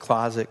lived with a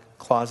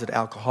closet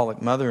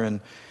alcoholic mother,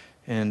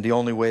 and the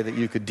only way that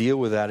you could deal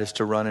with that is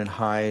to run and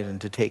hide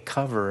and to take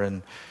cover,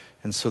 and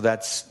so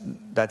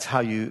that's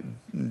how you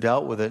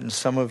dealt with it. And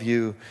some of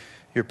you,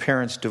 your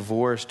parents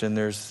divorced, and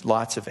there's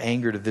lots of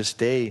anger to this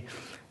day,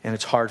 and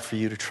it's hard for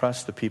you to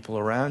trust the people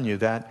around you,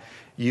 that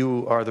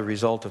you are the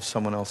result of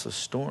someone else's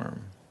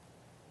storm.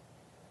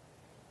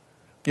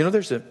 You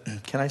know,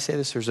 can I say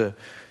this? There's a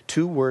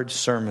 2-word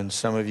sermon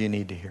some of you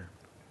need to hear.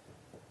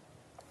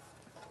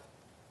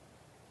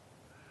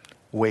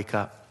 Wake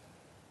up.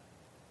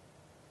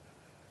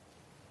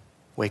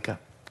 Wake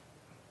up.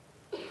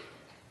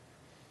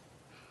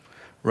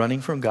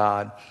 Running from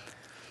God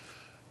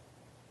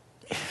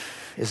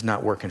is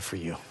not working for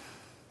you.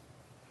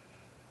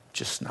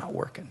 Just not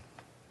working.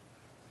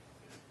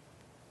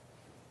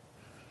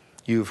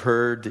 You've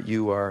heard that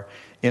you are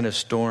in a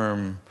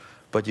storm,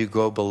 but you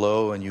go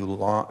below and you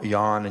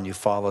yawn and you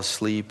fall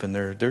asleep, and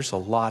there's a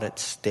lot at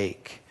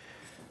stake.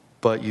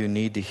 But you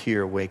need to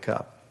hear, wake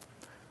up.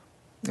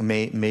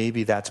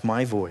 Maybe that's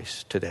my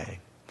voice today.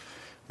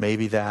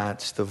 Maybe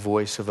that's the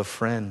voice of a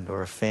friend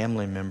or a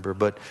family member,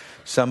 but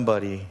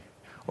somebody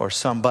or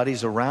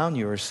somebody's around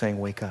you are saying,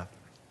 wake up.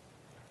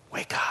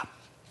 Wake up.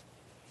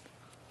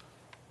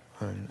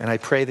 And I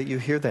pray that you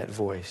hear that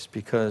voice,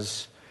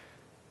 because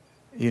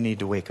you need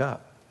to wake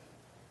up.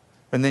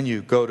 And then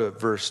you go to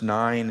verse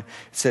 9. It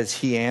says,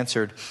 he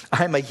answered,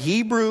 I'm a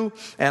Hebrew,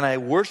 and I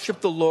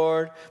worship the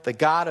Lord, the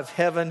God of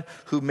heaven,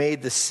 who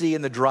made the sea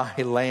and the dry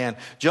land.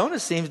 Jonah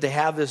seems to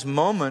have this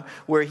moment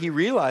where he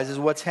realizes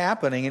what's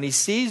happening, and he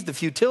sees the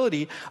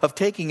futility of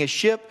taking a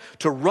ship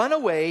to run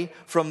away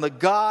from the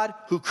God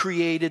who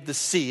created the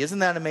sea. Isn't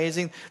that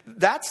amazing?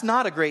 That's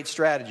not a great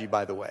strategy,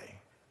 by the way.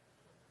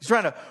 He's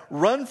trying to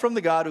run from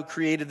the God who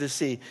created the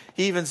sea.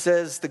 He even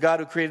says the God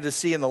who created the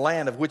sea and the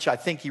land, of which I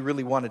think he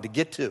really wanted to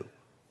get to.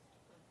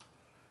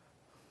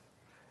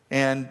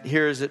 And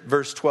here is at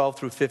verse 12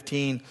 through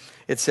 15,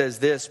 it says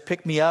this,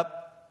 pick me up,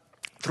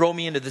 throw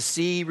me into the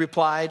sea, he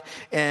replied,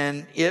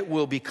 and it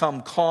will become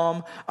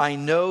calm. I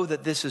know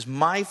that this is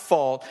my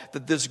fault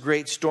that this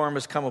great storm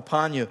has come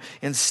upon you.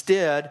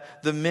 Instead,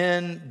 the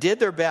men did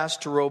their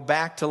best to row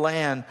back to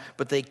land,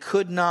 but they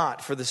could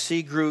not, for the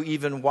sea grew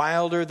even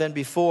wilder than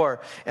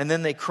before. And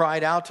then they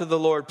cried out to the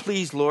Lord,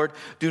 please, Lord,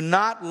 do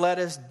not let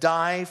us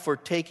die for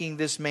taking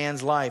this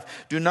man's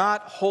life. Do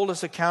not hold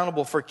us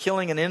accountable for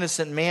killing an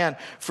innocent man,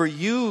 for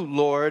you,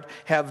 Lord,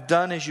 have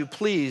done as you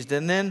pleased.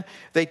 And then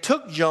they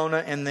took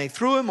Jonah and they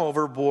threw him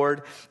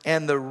overboard,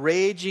 and the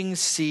raging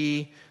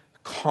sea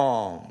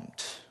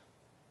calmed.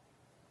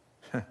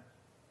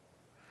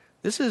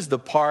 This is the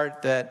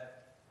part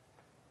that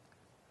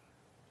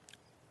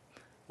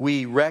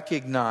we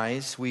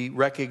recognize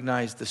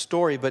the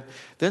story, but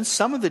then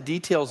some of the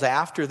details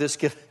after this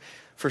get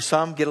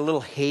a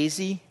little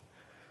hazy.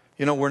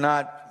 You know, we're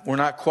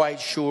not quite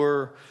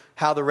sure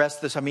how the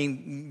rest of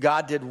this,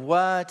 God did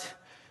what?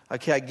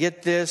 Okay, I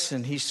get this,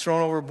 and he's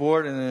thrown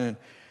overboard, and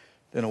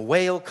then a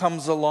whale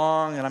comes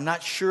along, and I'm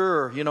not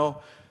sure,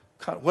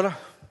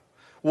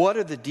 what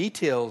are the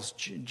details?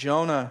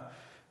 Jonah,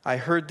 I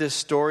heard this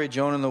story,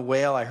 Jonah and the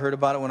whale. I heard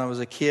about it when I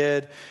was a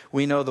kid.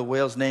 We know the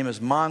whale's name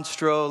is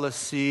Monstro. Let's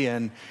see,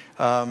 and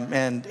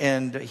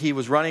he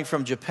was running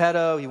from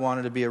Geppetto. He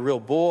wanted to be a real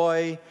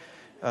boy.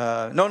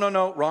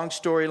 No, wrong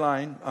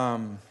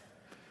storyline.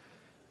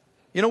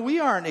 We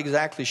aren't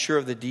exactly sure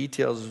of the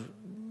details,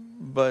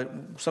 but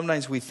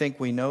sometimes we think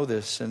we know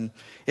this, and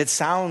it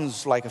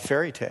sounds like a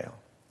fairy tale.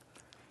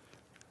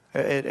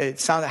 It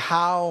sounds,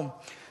 how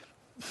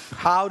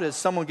does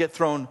someone get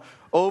thrown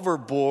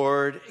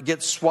overboard,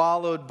 get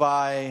swallowed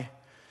by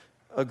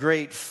a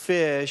great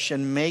fish,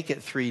 and make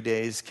it 3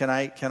 days? Can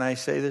I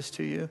say this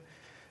to you?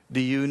 Do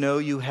you know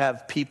you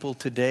have people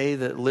today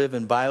that live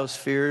in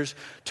biospheres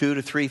 2,000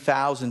 to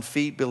 3,000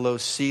 feet below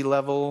sea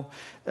level?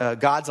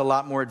 God's a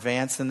lot more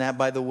advanced than that,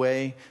 by the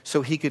way.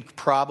 So he could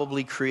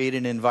probably create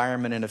an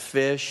environment in a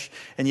fish.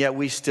 And yet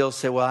we still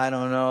say, well, I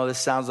don't know. This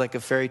sounds like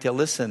a fairy tale.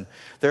 Listen,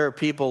 there are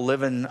people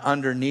living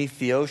underneath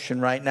the ocean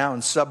right now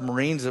in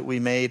submarines that we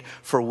made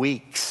for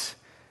weeks.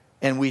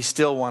 And we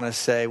still want to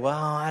say, well,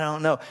 I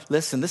don't know.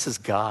 Listen, this is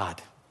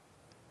God.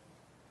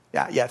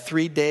 Yeah,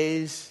 3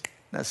 days,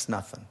 that's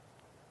nothing.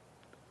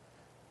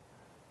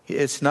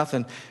 It's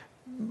nothing.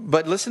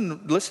 But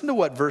listen to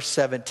what verse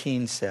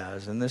 17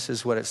 says. And this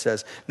is what it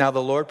says. Now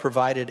the Lord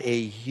provided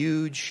a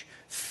huge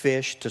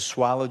fish to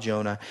swallow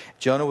Jonah.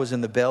 Jonah was in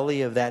the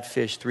belly of that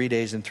fish 3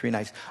 days and 3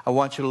 nights. I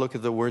want you to look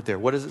at the word there.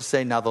 What does it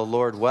say? Now the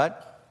Lord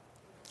what?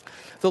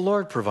 The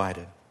Lord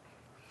provided.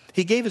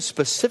 He gave a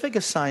specific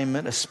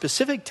assignment, a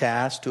specific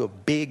task to a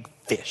big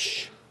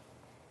fish.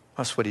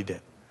 That's what he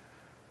did.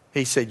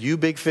 He said, you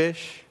big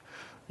fish,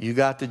 you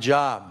got the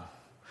job.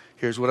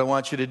 Here's what I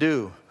want you to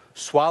do.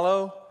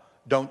 Swallow,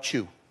 don't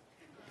chew.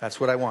 That's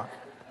what I want.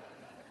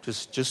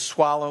 Just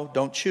swallow,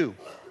 don't chew.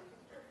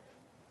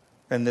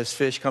 And this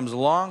fish comes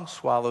along,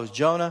 swallows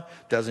Jonah,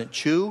 doesn't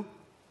chew,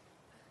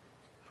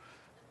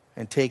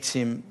 and takes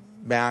him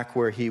back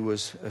where he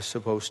was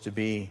supposed to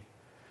be.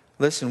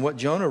 Listen, what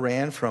Jonah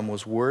ran from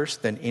was worse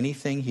than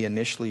anything he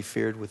initially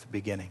feared with the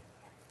beginning.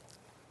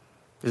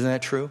 Isn't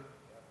that true?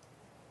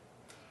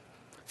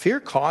 Fear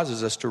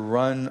causes us to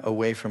run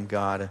away from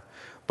God,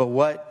 but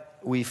what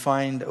we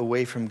find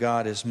away from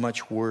God is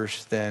much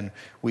worse than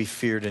we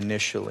feared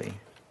initially.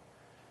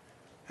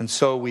 And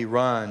so we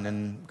run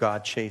and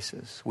God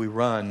chases. We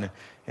run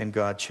and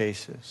God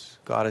chases.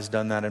 God has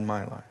done that in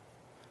my life.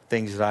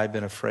 Things that I've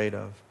been afraid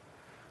of.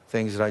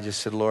 Things that I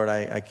just said, Lord,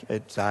 I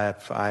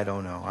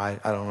don't know. I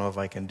don't know if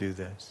I can do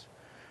this.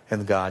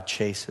 And God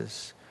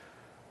chases.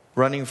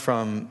 Running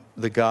from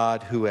the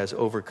God who has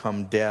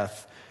overcome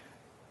death,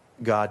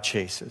 God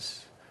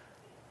chases.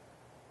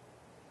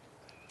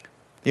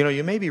 You know,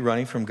 you may be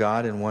running from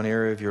God in one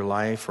area of your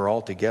life or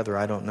altogether,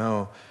 I don't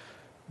know.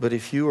 But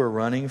if you are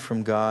running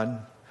from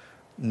God,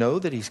 know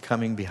that He's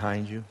coming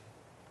behind you.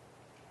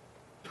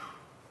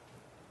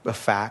 A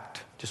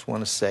fact. Just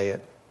want to say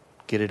it.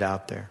 Get it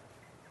out there.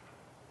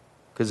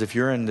 Because if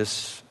you're in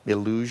this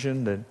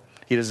illusion that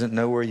He doesn't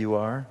know where you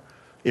are,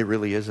 it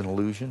really is an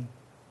illusion.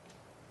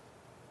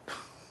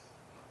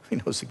 He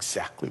knows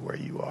exactly where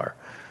you are.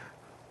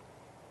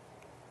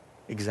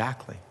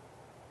 Exactly.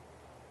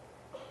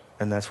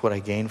 And that's what I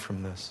gain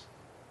from this.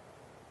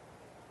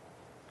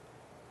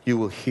 You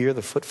will hear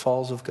the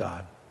footfalls of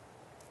God.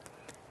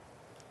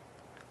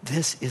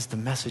 This is the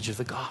message of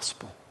the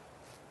gospel.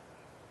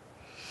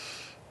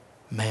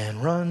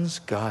 Man runs,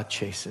 God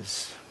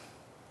chases.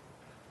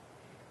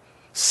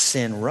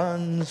 Sin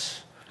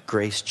runs,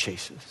 grace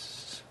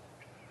chases.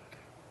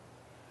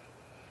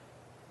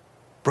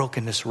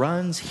 Brokenness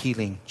runs,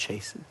 healing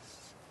chases.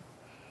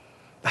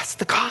 That's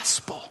the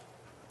gospel.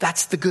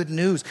 That's the good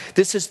news.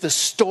 This is the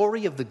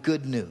story of the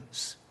good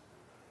news.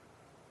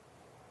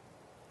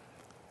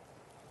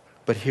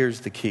 But here's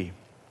the key,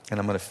 and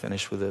I'm going to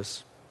finish with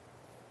this.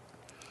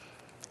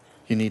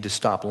 You need to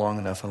stop long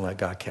enough and let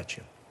God catch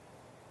you.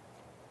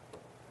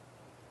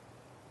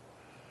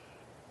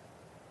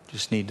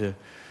 Just need to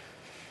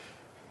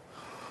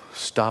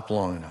stop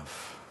long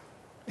enough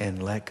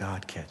and let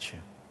God catch you.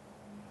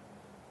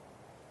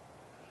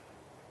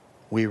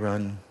 We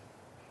run,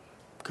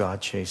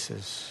 God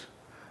chases,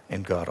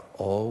 and God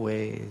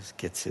always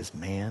gets His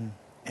man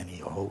and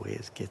He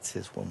always gets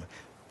His woman.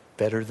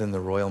 Better than the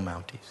Royal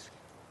Mounties.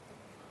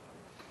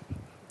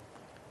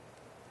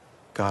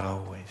 God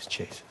always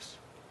chases.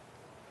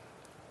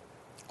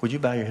 Would you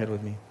bow your head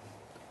with me?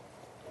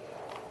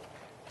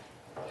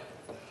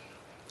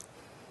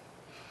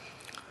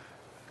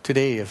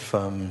 Today, if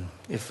I'm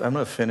going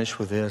to finish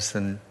with this,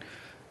 and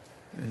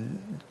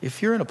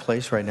if you're in a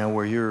place right now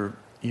where you're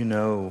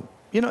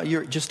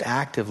just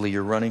actively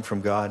you're running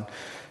from God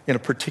in a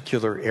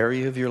particular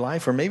area of your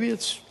life, or maybe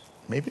it's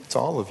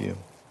all of you.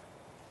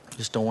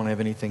 Just don't want to have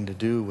anything to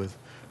do with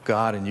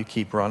God, and you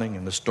keep running,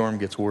 and the storm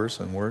gets worse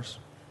and worse.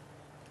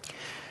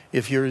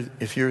 If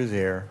you're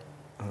there,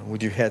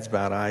 with your heads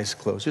bowed, eyes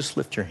closed, just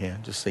lift your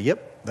hand. Just say,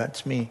 "Yep,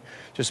 that's me."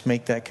 Just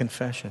make that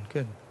confession.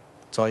 Good.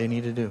 That's all you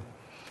need to do.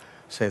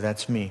 Say,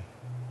 "That's me.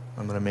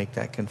 I'm going to make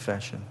that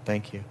confession."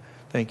 Thank you.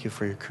 Thank you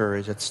for your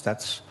courage.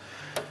 That's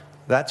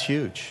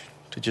huge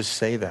to just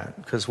say that,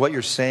 because what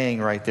you're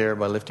saying right there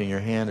by lifting your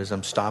hand is,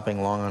 I'm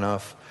stopping long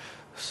enough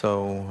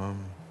so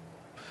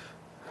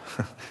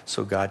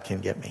God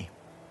can get me.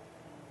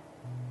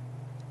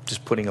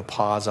 Just putting a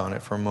pause on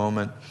it for a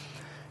moment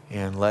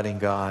and letting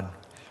God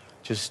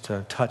just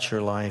touch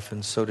your life.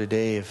 And so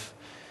today, if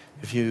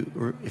you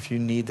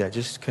need that,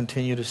 just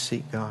continue to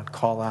seek God.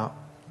 Call out,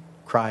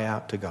 cry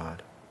out to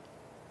God.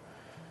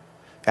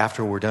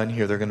 After we're done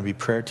here, there are going to be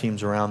prayer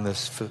teams around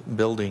this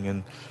building,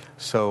 and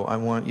so I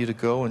want you to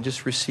go and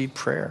just receive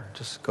prayer.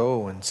 Just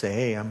go and say,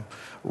 "Hey, I'm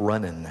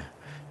running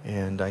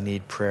and I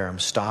need prayer. I'm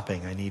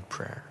stopping. I need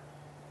prayer."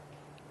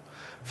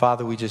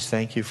 Father, we just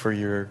thank you for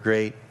your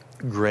great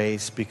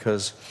grace,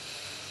 because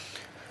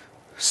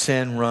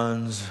sin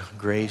runs,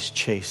 grace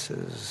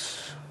chases.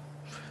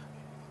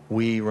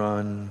 We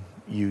run,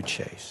 you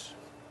chase.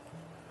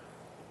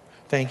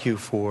 Thank you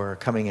for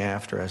coming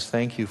after us.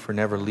 Thank you for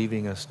never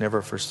leaving us,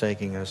 never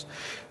forsaking us.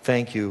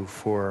 Thank you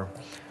for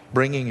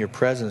bringing your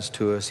presence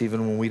to us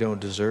even when we don't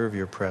deserve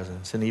your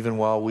presence. And even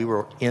while we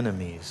were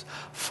enemies,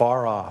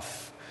 far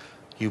off,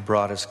 you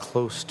brought us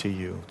close to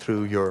you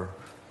through your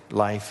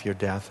life, your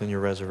death, and your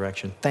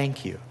resurrection.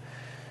 Thank you.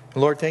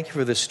 Lord, thank you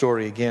for this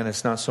story. Again,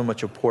 it's not so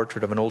much a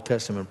portrait of an Old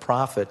Testament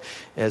prophet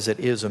as it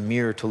is a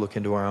mirror to look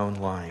into our own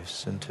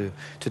lives and to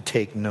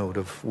take note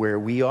of where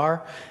we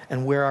are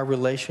and where our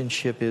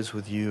relationship is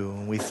with you.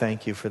 And we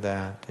thank you for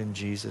that. In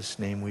Jesus'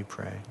 name we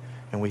pray.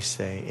 And we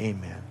say,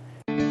 amen.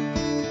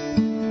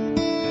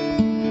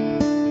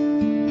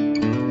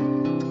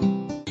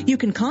 You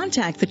can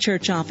contact the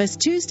church office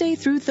Tuesday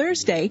through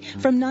Thursday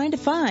from 9 to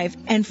 5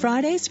 and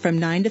Fridays from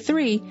 9 to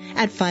 3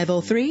 at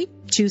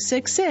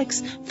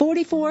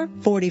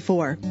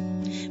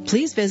 503-266-4444.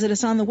 Please visit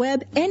us on the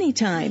web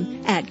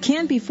anytime at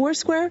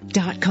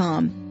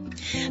canbyfoursquare.com.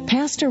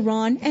 Pastor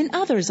Ron and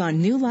others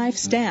on New Life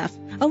staff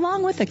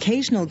along with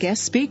occasional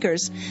guest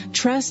speakers.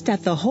 Trust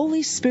that the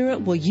Holy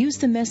Spirit will use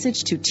the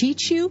message to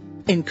teach you,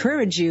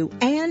 encourage you,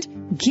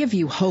 and give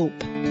you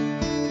hope.